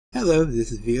Hello,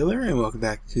 this is Veeler, and welcome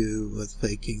back to Let's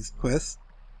Play King's Quest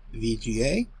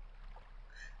VGA.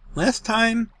 Last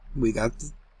time, we got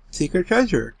the secret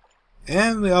treasure,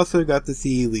 and we also got to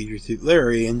see Leisure Suit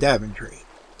Larry in Daventry.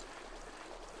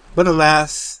 But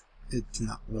alas,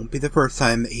 won't be the first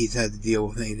time that he's had to deal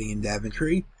with anything in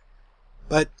Daventry.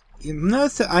 But you'll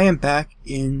notice that I am back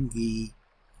in the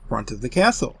front of the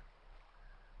castle.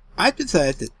 I've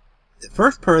decided that the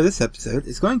first part of this episode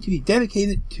is going to be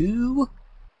dedicated to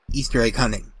Easter egg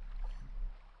hunting.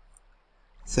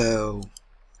 So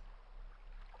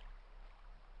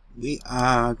we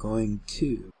are going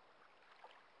to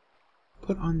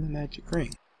put on the magic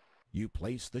ring. You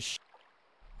place the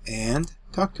and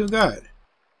talk to a guard.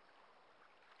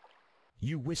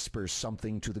 You whisper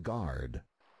something to the guard.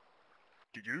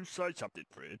 Did you say something,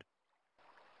 Fred?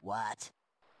 What?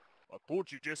 I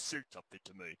thought you just said something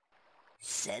to me.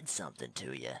 Said something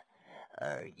to you?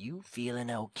 Are you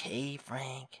feeling okay,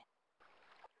 Frank?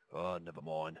 Oh, never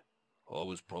mind. I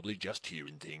was probably just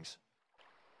hearing things.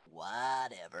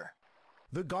 Whatever.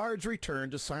 The guards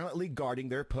returned to silently guarding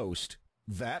their post.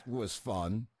 That was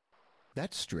fun.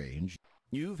 That's strange.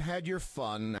 You've had your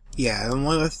fun. Yeah, I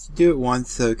want us to do it once,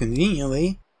 so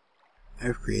conveniently,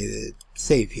 I've created a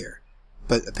save here.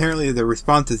 But apparently the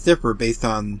responses differ based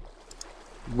on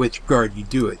which guard you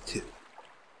do it to.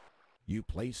 You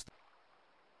place...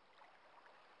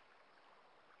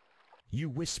 You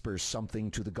whisper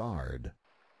something to the guard.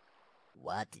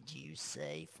 What did you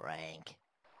say, Frank?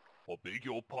 I beg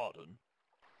your pardon?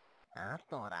 I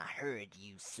thought I heard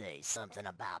you say something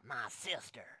about my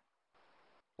sister.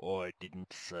 I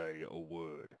didn't say a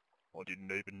word. I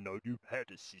didn't even know you had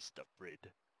a sister,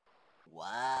 Fred.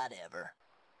 Whatever.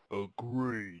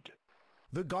 Agreed.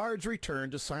 The guards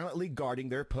returned to silently guarding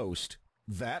their post.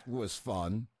 That was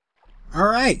fun.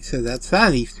 Alright, so that's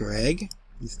that Easter egg.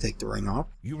 Let's take the ring off.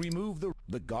 You remove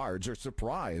the guards are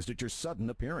surprised at your sudden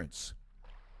appearance.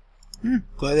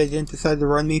 Glad they didn't decide to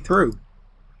run me through.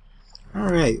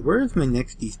 Alright, where's my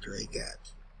next Easter egg at?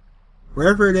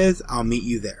 Wherever it is, I'll meet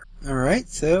you there. Alright,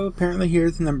 so apparently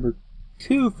here's number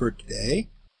 2 for today.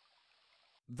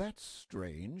 That's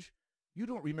strange. You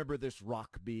don't remember this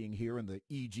rock being here in the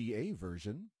EGA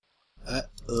version.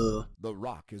 The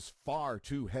rock is far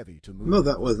too heavy to move. Well,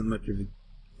 that wasn't much of a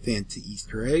fancy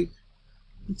Easter egg.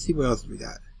 Let's see what else we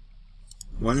got.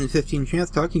 1 in 15 chance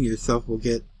talking to yourself will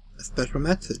get a special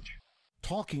message.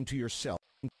 Talking to yourself.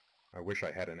 I wish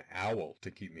I had an owl to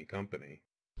keep me company.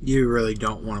 You really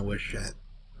don't want to wish that,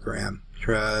 Graham.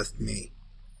 Trust me.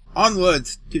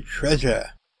 Onwards to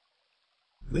treasure.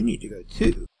 We need to go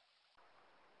too.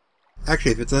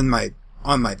 Actually, if it's on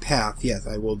my path, yes,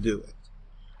 I will do it.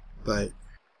 But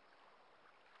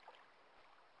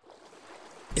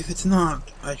if it's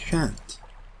not, I shan't.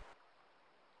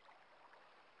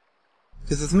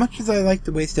 Because as much as I like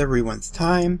to waste everyone's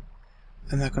time,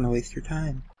 I'm not going to waste your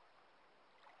time.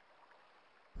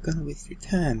 I'm going to waste your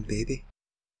time, baby.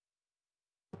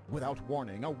 Without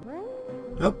warning,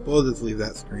 Oh, we'll just leave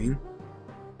that screen.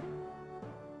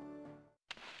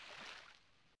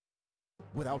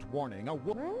 Without warning,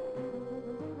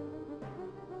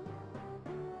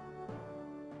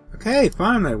 Okay,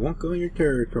 fine, I won't go in your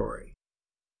territory.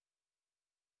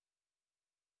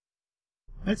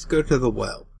 Let's go to the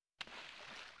well.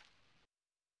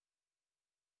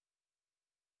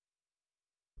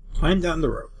 Climb down the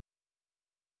rope.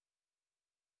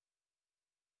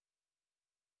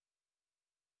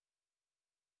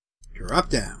 Drop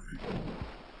down.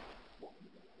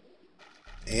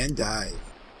 And dive.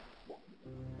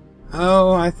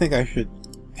 Oh, I think I should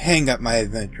hang up my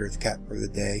adventurer's cap for the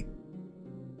day.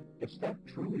 Does that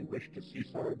truly wish to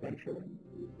cease our adventure?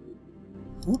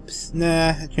 Oops,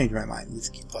 nah, I changed my mind. Let's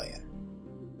keep playing.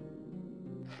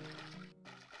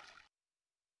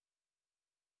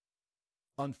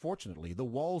 Unfortunately, the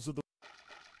walls of the...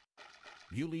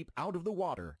 You leap out of the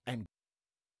water and...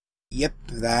 Yep,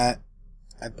 that,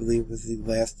 I believe, was the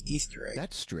last Easter egg.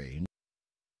 That's strange.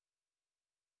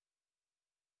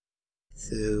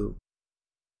 So...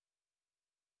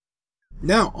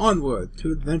 now, onward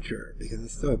to adventure, because I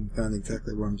still haven't found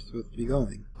exactly where I'm supposed to be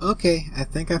going. Okay, I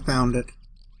think I found it.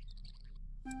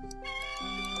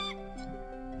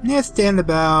 Yeah, stand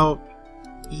about...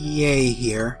 yay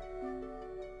here.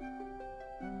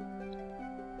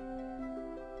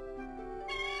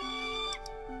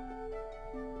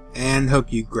 And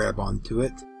hope you grab onto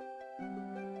it.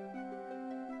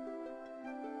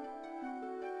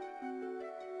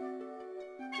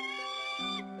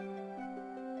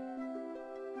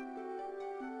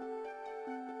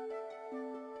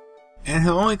 And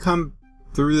he'll only come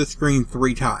through the screen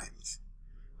 3 times,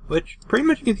 which pretty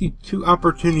much gives you 2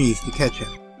 opportunities to catch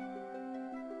him.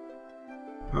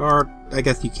 Or, I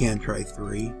guess you can try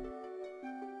 3.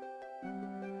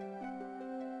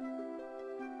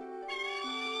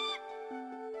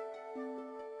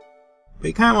 But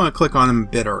you kind of want to click on them a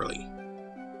bit early.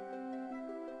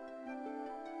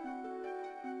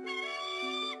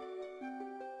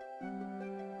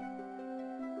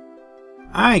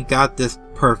 I got this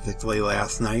perfectly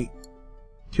last night,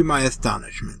 to my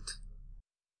astonishment.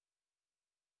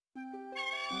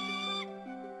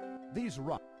 These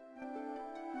rocks.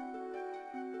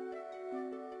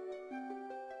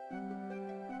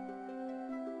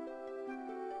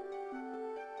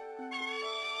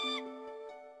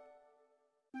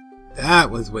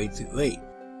 That was way too late.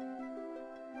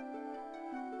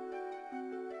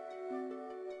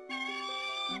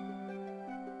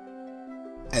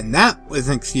 And that was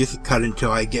an excuse to cut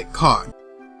until I get caught.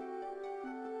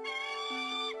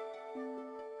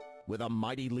 With a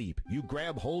mighty leap, you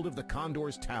grab hold of the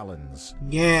condor's talons.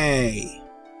 Yay!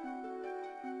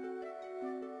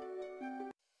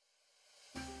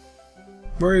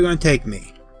 Where are you going to take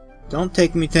me? Don't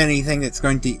take me to anything that's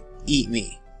going to eat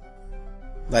me.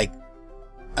 Like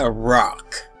a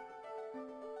rock.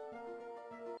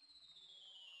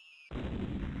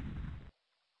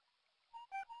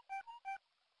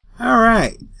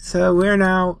 Alright, so we're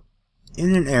now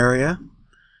in an area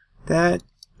that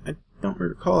I don't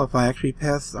recall if I actually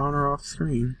passed on or off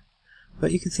screen.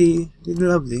 But you can see, it's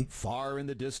lovely. Far in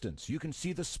the distance, you can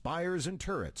see the spires and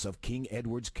turrets of King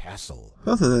Edward's castle.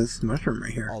 Both of those mushroom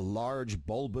right here. A large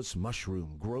bulbous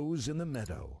mushroom grows in the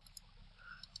meadow.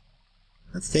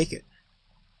 Let's take it.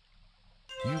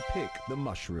 You pick the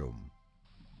mushroom.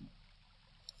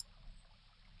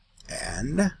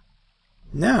 And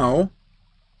now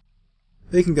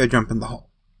we can go jump in the hole.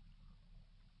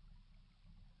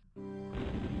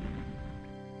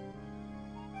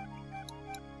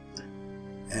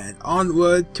 And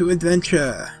onward to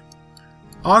adventure!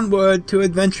 Onward to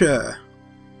adventure!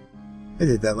 I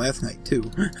did that last night too.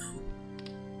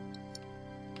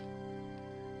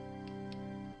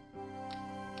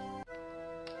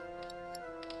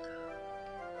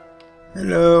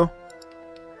 Hello.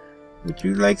 Would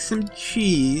you like some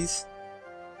cheese?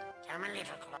 Come a little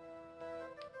closer.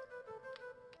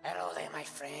 Hello there, my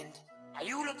friend. Are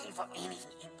you looking for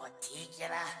anything in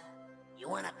particular? You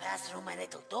wanna pass through my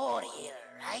little door here,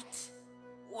 right?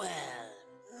 Well,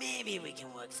 maybe we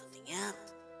can work something out.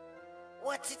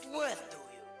 What's it worth to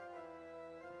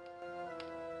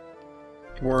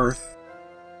you? Worth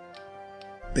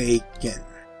bacon.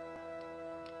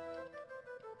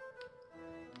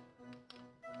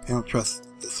 I don't trust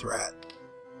this rat.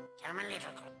 Come a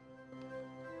little closer.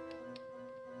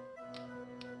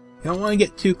 You don't want to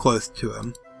get too close to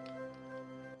him.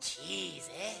 Cheese,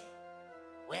 eh?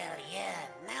 Well, yeah,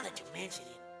 now that you mention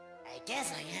it, I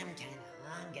guess I am kinda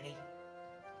hungry.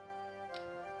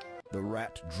 The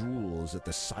rat drools at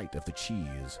the sight of the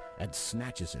cheese and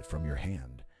snatches it from your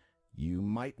hand. You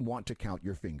might want to count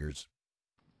your fingers.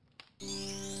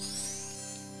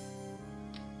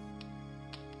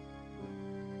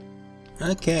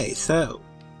 Okay, so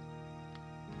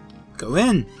go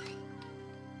in.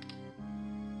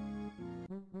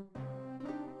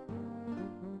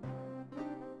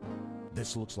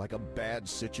 This looks like a bad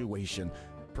situation.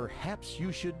 Perhaps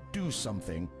you should do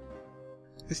something.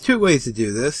 There's 2 ways to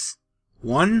do this.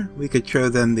 One, we could show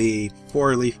them the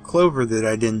 4-leaf clover that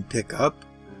I didn't pick up.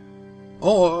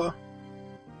 Or...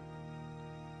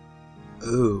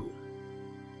 Ooh.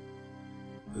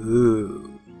 Ooh.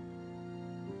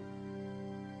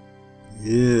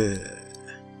 Yeah.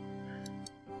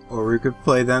 Or we could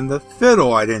play them the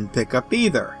fiddle I didn't pick up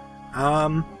either.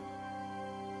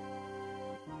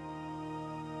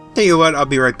 Tell you what, I'll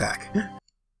be right back.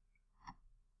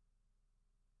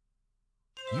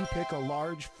 You pick a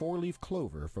large 4-leaf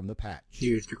clover from the patch.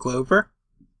 Here's your clover.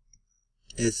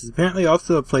 This is apparently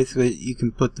also a place where you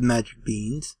can put the magic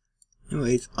beans.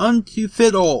 Anyways, unto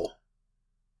fiddle!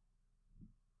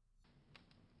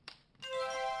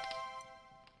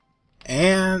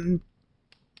 And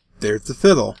there's the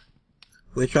fiddle,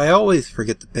 which I always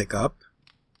forget to pick up.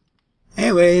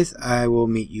 Anyways, I will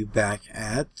meet you back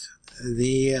at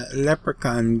the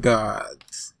leprechaun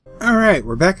gods. Alright,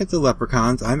 we're back at the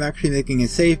leprechauns. I'm actually making a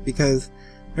save because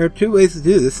there are 2 ways to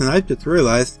do this, and I've just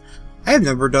realized I've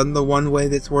never done the one way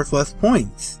that's worth less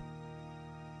points.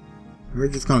 We're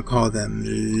just gonna call them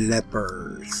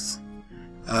lepers.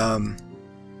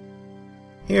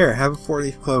 Here, have a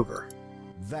 4-leaf clover.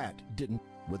 That didn't...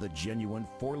 With a genuine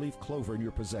 4-leaf clover in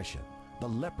your possession, the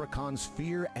leprechauns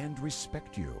fear and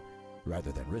respect you.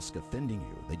 Rather than risk offending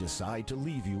you, they decide to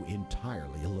leave you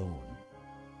entirely alone.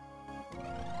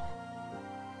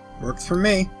 Works for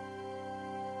me.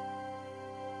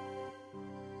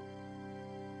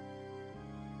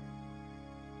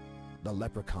 The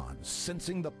leprechauns,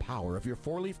 sensing the power of your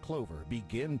four-leaf clover,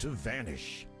 begin to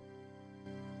vanish.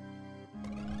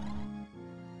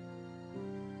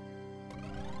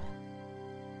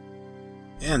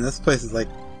 Man, this place is like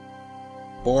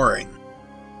boring.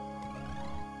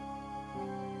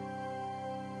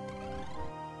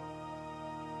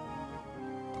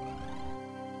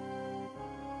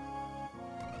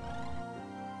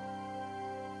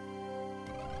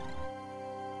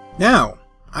 Now,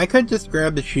 I could just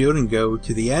grab the shield and go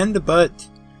to the end, but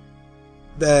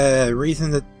the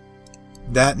reason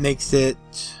that makes it,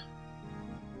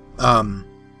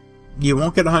 you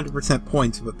won't get 100%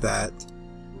 points with that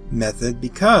method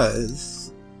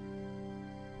because,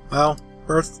 well,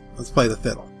 first, let's play the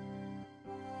fiddle.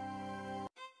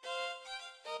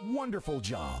 Wonderful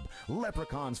job!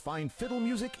 Leprechauns find fiddle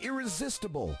music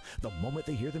irresistible. The moment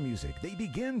they hear the music, they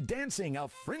begin dancing a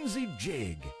frenzied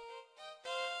jig.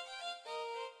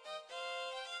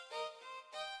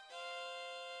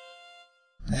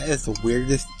 That is the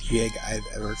weirdest jig I've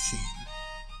ever seen.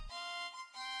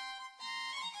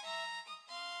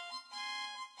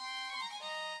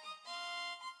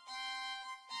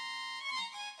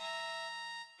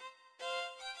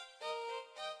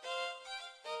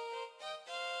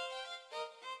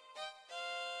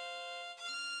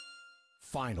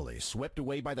 Finally, swept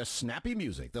away by the snappy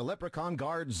music, the leprechaun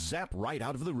guards zap right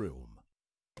out of the room.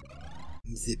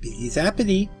 Zippity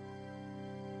zappity.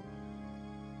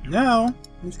 Now,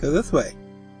 let's go this way.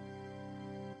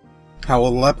 How will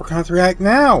the leprechauns react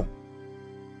now?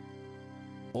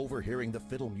 Overhearing the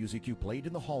fiddle music you played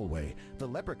in the hallway, the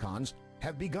leprechauns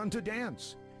have begun to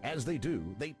dance. As they do,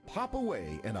 they pop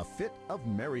away in a fit of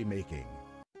merrymaking.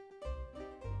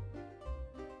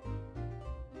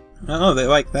 Oh, they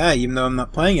like that, even though I'm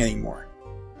not playing anymore.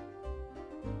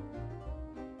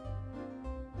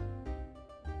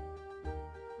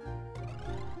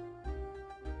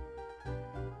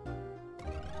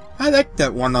 I like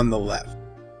that one on the left.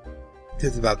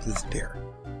 It's about to disappear.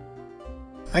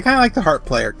 I kind of like the harp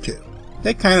player too.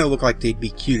 They kind of look like they'd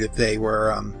be cute if they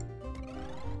were,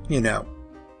 you know,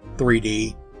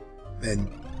 3D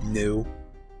and new.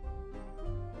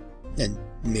 And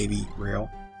maybe real.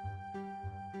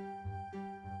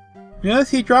 You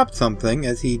notice he dropped something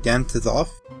as he dances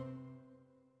off.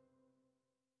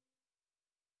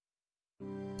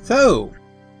 So,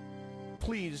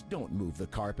 Please don't move the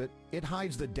carpet. It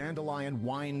hides the dandelion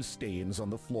wine stains on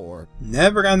the floor.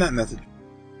 never gotten that message.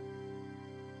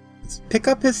 Let's pick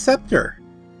up his scepter.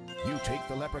 You take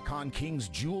the Leprechaun King's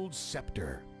jeweled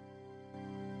scepter.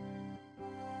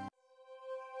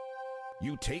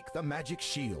 You take the magic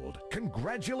shield.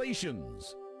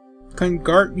 Congratulations!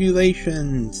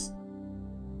 Congratulations.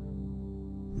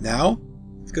 Now,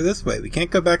 let's go this way. We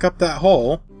can't go back up that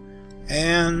hole.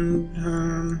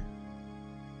 And,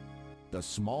 The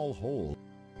small hole.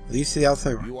 at least the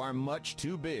outside. You are much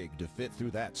too big to fit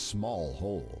through that small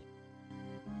hole.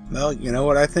 Well, you know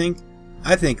what I think?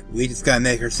 I think we just gotta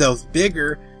make ourselves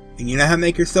bigger. And you know how to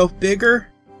make yourself bigger?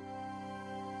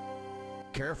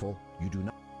 Careful, you do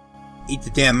not. Eat the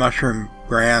damn mushroom,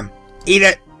 Graham. Eat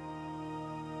it!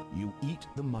 You eat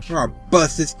the Or mushroom. I'll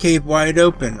bust this cave wide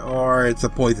open. Or it's a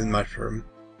poison mushroom.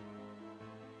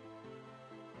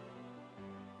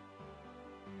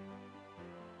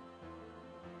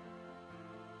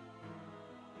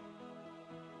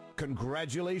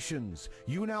 Congratulations!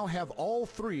 You now have all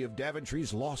 3 of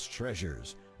Daventry's lost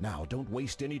treasures. Now, don't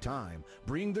waste any time.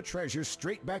 Bring the treasures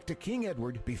straight back to King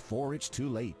Edward before it's too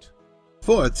late.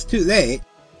 Before it's too late.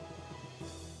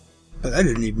 But I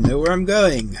didn't even know where I'm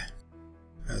going.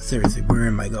 Oh, seriously, where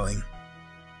am I going?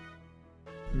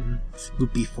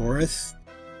 Spooky forest?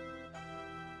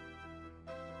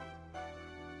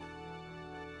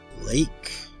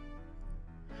 Lake?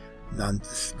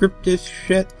 Nondescriptive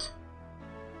shit?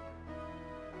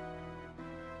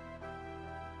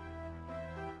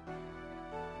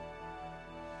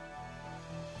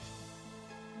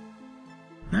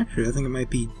 Actually, I think it might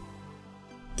be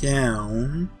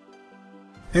down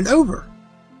and over.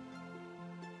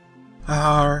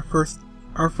 Our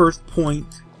first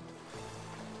point.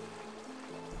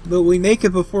 Will we make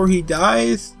it before he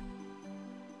dies?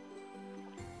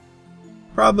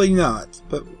 Probably not,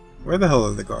 but where the hell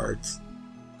are the guards?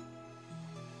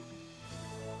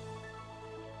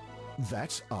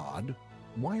 That's odd.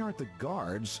 Why aren't the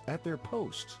guards at their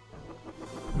posts?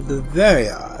 Very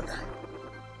odd.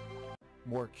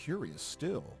 More curious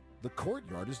still, the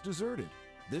courtyard is deserted.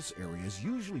 This area is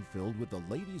usually filled with the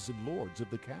ladies and lords of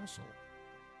the castle.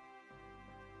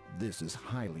 This is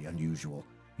highly unusual.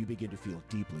 You begin to feel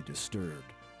deeply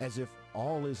disturbed, as if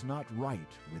all is not right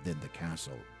within the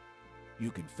castle.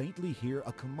 you can faintly hear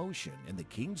a commotion in the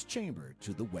king's chamber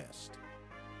to the west.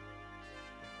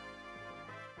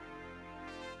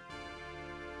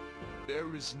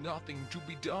 There is nothing to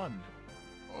be done.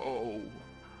 Oh,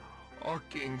 our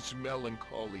king's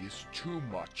melancholy is too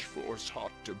much for us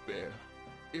heart to bear.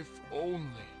 If only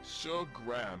Sir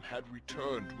Graham had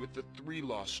returned with the 3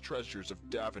 lost treasures of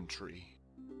Daventry.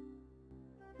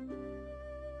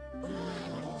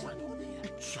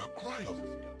 It's Sir Graham!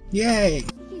 Yay!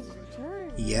 He's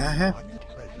returned. Yeah, I have.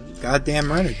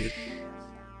 Goddamn right I did.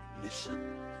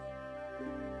 Listen.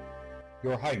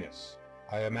 Your Highness,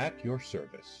 I am at your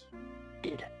service.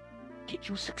 Did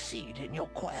you succeed in your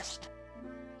quest?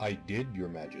 I did, Your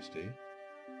Majesty.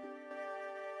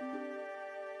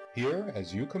 Here,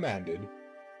 as you commanded,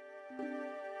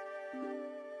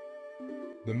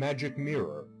 the magic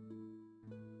mirror,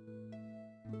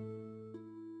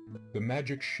 the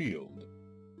magic shield,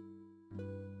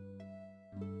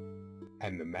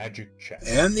 and the magic chest.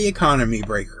 And the economy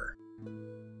breaker.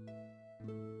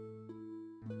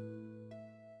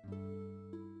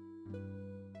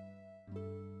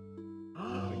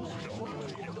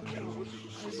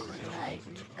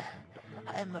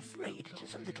 I'm afraid it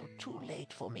is a little too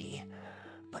late for me,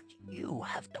 but you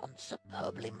have done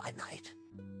superbly, my knight.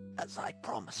 As I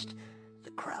promised,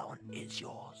 the crown is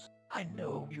yours. I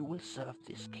know you will serve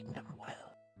this kingdom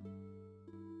well.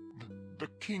 The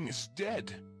king is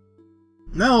dead.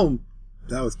 No,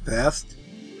 that was fast.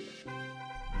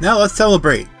 Now let's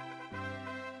celebrate.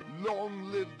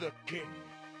 Long live the king.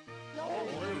 Long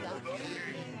live the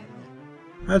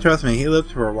king. Oh, trust me, he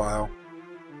lived for a while.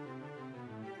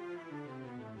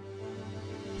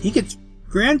 He gets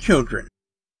grandchildren.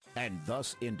 And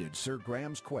thus ended Sir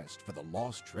Graham's quest for the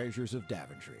lost treasures of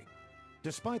Daventry.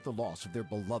 Despite the loss of their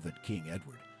beloved King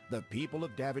Edward, the people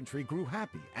of Daventry grew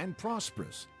happy and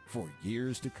prosperous for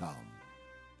years to come.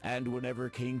 And whenever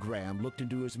King Graham looked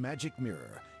into his magic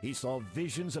mirror, he saw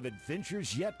visions of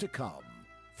adventures yet to come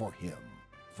for him,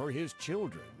 for his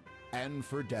children, and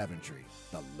for Daventry,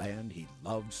 the land he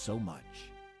loved so much.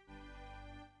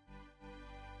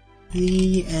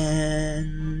 The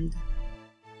end.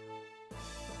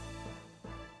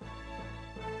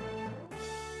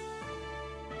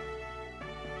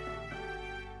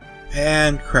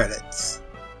 And credits.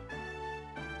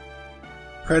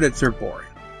 Credits are boring.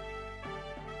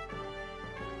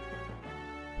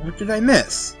 What did I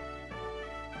miss?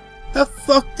 The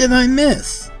fuck did I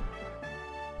miss?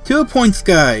 To a points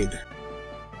guide.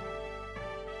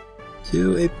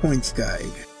 To a points guide.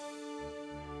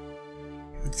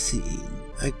 Let's see.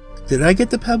 Did I get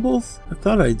the pebbles? I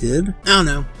thought I did. I don't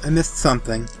know. I missed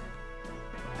something.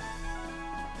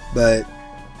 But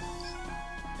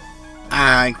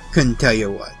I couldn't tell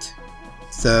you what.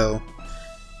 So,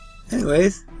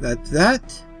 anyways, that's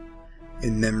that.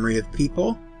 In memory of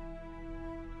people.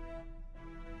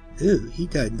 Ooh, he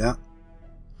died not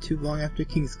too long after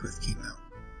King's Quest came out.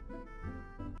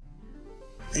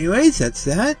 Anyways, that's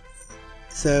that.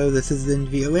 So, this has been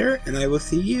Violer, and I will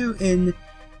see you in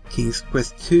King's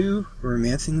Quest II,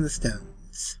 Romancing the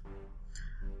Stones.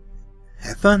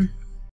 Have fun!